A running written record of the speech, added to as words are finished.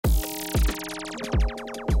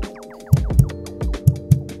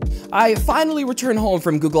I finally returned home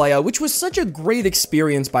from Google I/O, which was such a great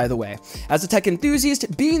experience, by the way. As a tech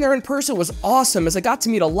enthusiast, being there in person was awesome as I got to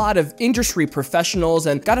meet a lot of industry professionals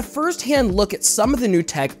and got a first-hand look at some of the new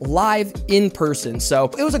tech live in person, so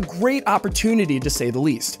it was a great opportunity to say the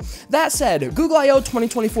least. That said, Google I/O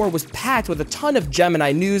 2024 was packed with a ton of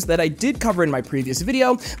Gemini news that I did cover in my previous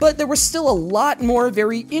video, but there was still a lot more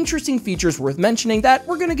very interesting features worth mentioning that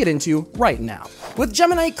we're gonna get into right now. With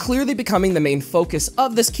Gemini clearly becoming the main focus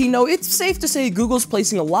of this keynote, it's safe to say Google's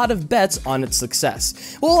placing a lot of bets on its success.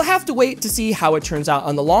 We'll have to wait to see how it turns out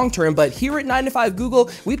on the long term, but here at 9 to 5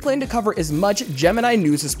 Google, we plan to cover as much Gemini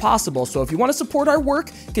news as possible, so if you want to support our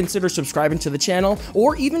work, consider subscribing to the channel,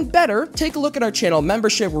 or even better, take a look at our channel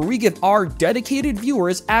membership where we give our dedicated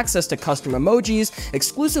viewers access to custom emojis,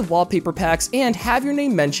 exclusive wallpaper packs, and have your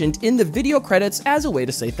name mentioned in the video credits as a way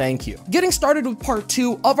to say thank you. Getting started with part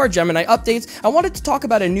 2 of our Gemini updates, I wanted to talk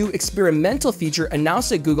about a new experimental feature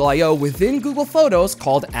announced at Google I/O within Google Photos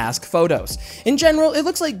called Ask Photos. In general, it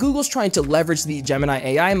looks like Google's trying to leverage the Gemini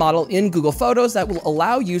AI model in Google Photos that will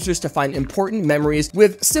allow users to find important memories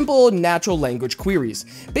with simple natural language queries.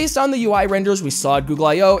 Based on the UI renders we saw at Google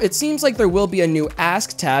I/O, it seems like there will be a new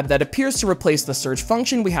Ask tab that appears to replace the search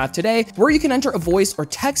function we have today, where you can enter a voice or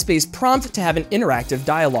text-based prompt to have an interactive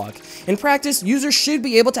dialogue. In practice, users should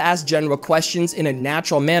be able to ask general questions in a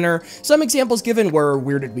natural manner. Some examples given were,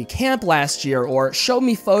 where did we camp last year, or show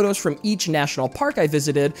me photos from each national park I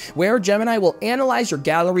visited, where Gemini will analyze your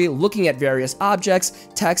gallery looking at various objects,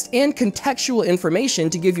 text, and contextual information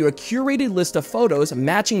to give you a curated list of photos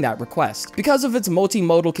matching that request. Because of its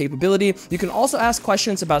multimodal capability, you can also ask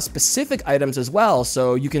questions about specific items as well,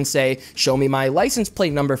 so you can say, show me my license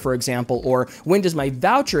plate number, for example, or when does my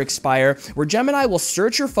voucher expire, where Gemini will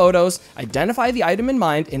search your photos, identify the item in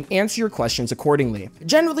mind, and answer your questions accordingly.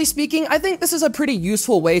 Generally speaking, I think this is a pretty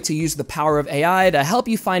useful way to use the power of AI to help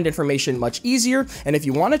you find information much easier, and if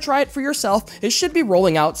you want to try it for yourself, it should be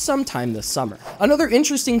rolling out sometime this summer. Another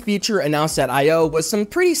interesting feature announced at I/O was some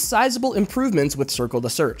pretty sizable improvements with Circle to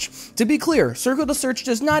Search. To be clear, Circle to Search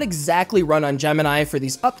does not exactly run on Gemini for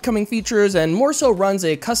these upcoming features, and more so runs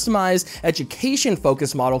a customized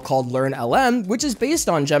education-focused model called LearnLM, which is based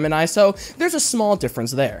on Gemini, so there's a small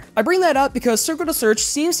difference there. I bring that up because Circle to Search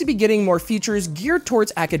seems to be getting more features geared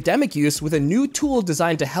towards academic use with a new tool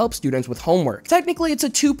designed to help students with homework. Technically, it's a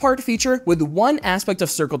two-part feature, with one aspect of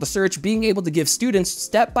Circle to Search being able to give students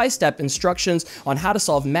step-by-step instructions on how to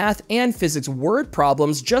solve math and physics word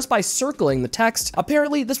problems just by circling the text.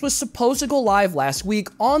 Apparently, this was supposed to go live last week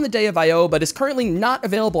on the day of I/O, but is currently not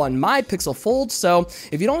available on my Pixel Fold, so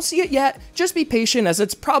if you don't see it yet, just be patient as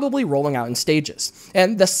it's probably rolling out in stages.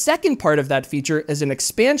 And the second part of that feature is an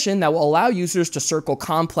expansion that will allow users to circle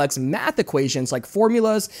complex math equations like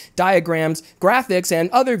formulas, diagrams, graphics, and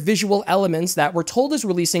other visual elements that we're told is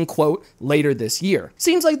releasing, quote, later this year.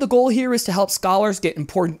 Seems like the goal here is to help scholars get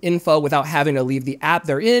important info without having to leave the app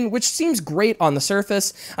they're in, which seems great on the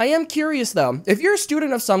surface. I am curious though, if you're a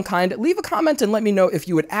student of some kind, leave a comment and let me know if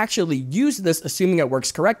you would actually use this, assuming it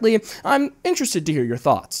works correctly. I'm interested to hear your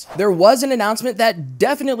thoughts. There was an announcement that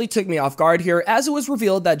definitely took me off guard here, as it was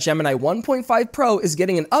revealed that Gemini 1.5 Pro is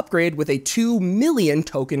getting an upgrade with a 2 million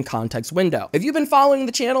token context window. If you've been following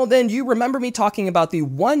the channel, then you remember me talking about the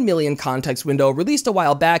 1 million context window released a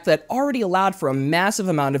while back that already allowed for a massive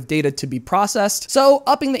amount of data to be processed, so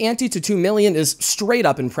upping the ante to 2 million is straight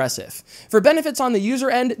up impressive. For benefits on the user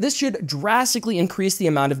end, this should drastically increase the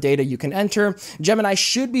amount of data you can enter, Gemini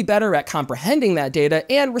should be better at comprehending that data,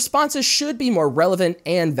 and responses should be more relevant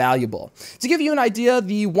and valuable. To give you an idea,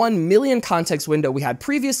 the 1 million context window we had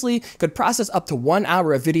previously could process up to 1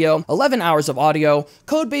 hour of video, 11 hours of audio,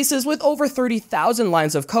 code bases with over 30,000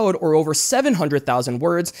 lines of code or over 700,000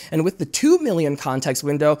 words, and with the 2 million context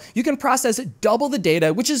window, you can process double the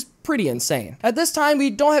data, which is pretty insane. At this time,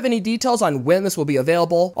 we don't have any details on when this will be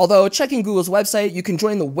available, although checking Google's website, you can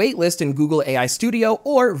join the waitlist in Google AI Studio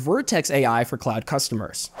or Vertex AI for cloud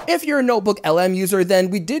customers. If you're a NotebookLM user,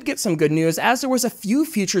 then we did get some good news, as there was a few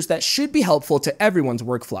features that should be helpful to everyone's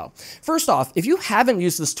workflow. First off, if you haven't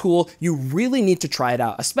used this tool, you really need to try it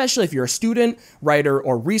out, especially if you're a student, writer,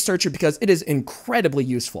 or researcher, because it is incredibly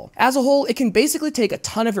useful. As a whole, it can basically take a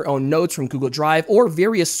ton of your own notes from Google Drive or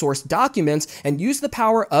various source documents and use the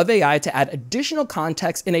power of AI to add additional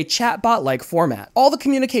context in a chatbot-like format. All the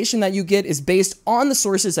communication that you get is based on the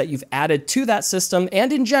sources that you've added to that system,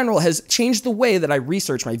 and in general has changed the way that I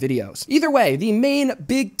research my videos. Either way, the main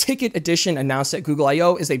big ticket addition announced at Google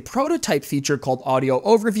I/O is a prototype feature called Audio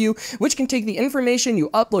Overview, which can take the information you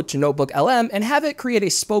upload to NotebookLM and have it create a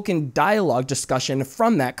spoken dialogue discussion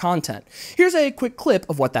from that content. Here's a quick clip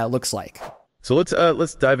of what that looks like. So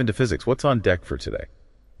let's dive into physics. What's on deck for today?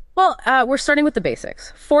 Well, we're starting with the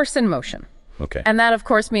basics. Force and motion. Okay. And that, of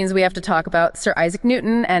course, means we have to talk about Sir Isaac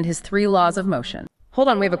Newton and his 3 laws of motion. Hold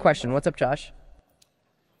on, we have a question. What's up, Josh?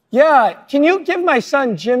 Yeah, can you give my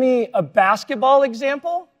son Jimmy a basketball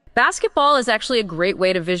example? Basketball is actually a great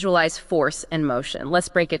way to visualize force and motion. Let's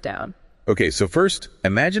break it down. Okay, so first,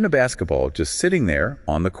 imagine a basketball just sitting there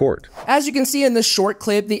on the court. As you can see in this short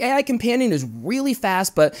clip, the AI companion is really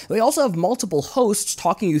fast, but they also have multiple hosts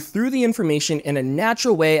talking you through the information in a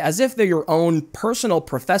natural way as if they're your own personal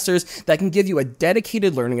professors that can give you a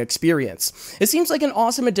dedicated learning experience. It seems like an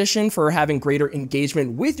awesome addition for having greater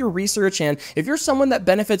engagement with your research, and if you're someone that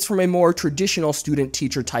benefits from a more traditional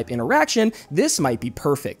student-teacher type interaction, this might be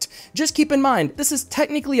perfect. Just keep in mind, this is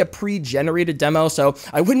technically a pre-generated demo, so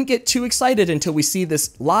I wouldn't get too excited until we see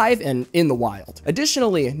this live and in the wild.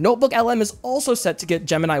 Additionally, NotebookLM is also set to get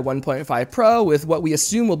Gemini 1.5 Pro with what we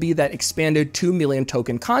assume will be that expanded 2 million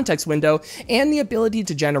token context window and the ability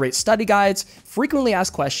to generate study guides, frequently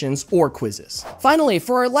asked questions, or quizzes. Finally,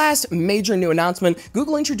 for our last major new announcement,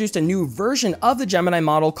 Google introduced a new version of the Gemini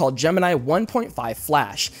model called Gemini 1.5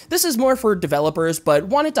 Flash. This is more for developers, but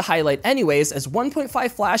wanted to highlight anyways, as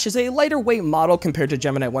 1.5 Flash is a lighter weight model compared to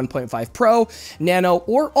Gemini 1.5 Pro, Nano,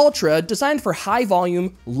 or Ultra, designed for high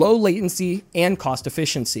volume, low latency, and cost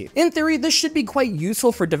efficiency. In theory, this should be quite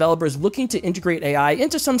useful for developers looking to integrate AI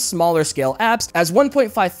into some smaller scale apps, as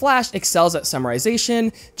 1.5 Flash excels at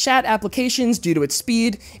summarization, chat applications due to its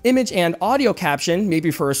speed, image and audio caption, maybe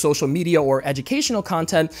for social media or educational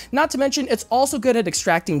content, not to mention it's also good at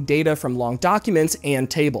extracting data from long documents and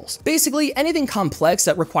tables. Basically, anything complex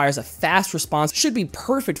that requires a fast response should be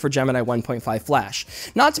perfect for Gemini 1.5 Flash.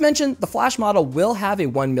 Not to mention, the Flash model will have a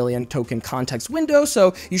 1 million token context window,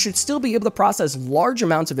 so you should still be able to process large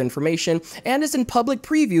amounts of information, and is in public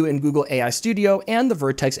preview in Google AI Studio and the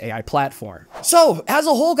Vertex AI platform. So, as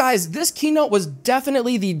a whole guys, this keynote was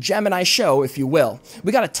definitely the Gemini show, if you will.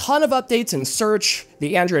 We got a ton of updates in search,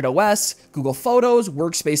 the Android OS, Google Photos,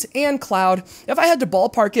 Workspace, and Cloud. If I had to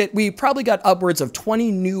ballpark it, we probably got upwards of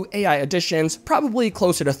 20 new AI additions, probably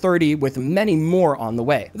closer to 30, with many more on the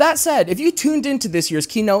way. That said, if you tuned into this year's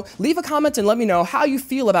keynote, leave a comment and let me know how you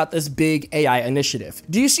feel about this big AI initiative.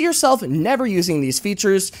 Do you see yourself never using these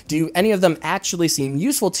features? Do any of them actually seem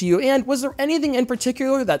useful to you? And was there anything in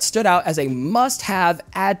particular that stood out as a must-have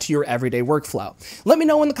add to your everyday workflow? Let me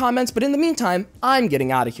know in the comments, but in the meantime, I'm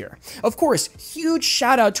getting out of here. Of course, huge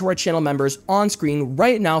shout out to our channel members on screen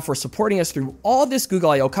right now for supporting us through all this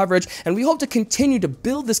Google I/O coverage, and we hope to continue to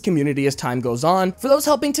build this community as time goes on. For those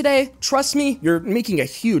helping today, trust me, you're making a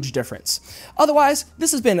huge difference. Otherwise,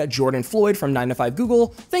 this has been Jordan Floyd from 9to5 Google.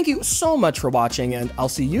 Thank you so much for watching, and I'll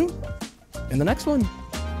see you in the next one.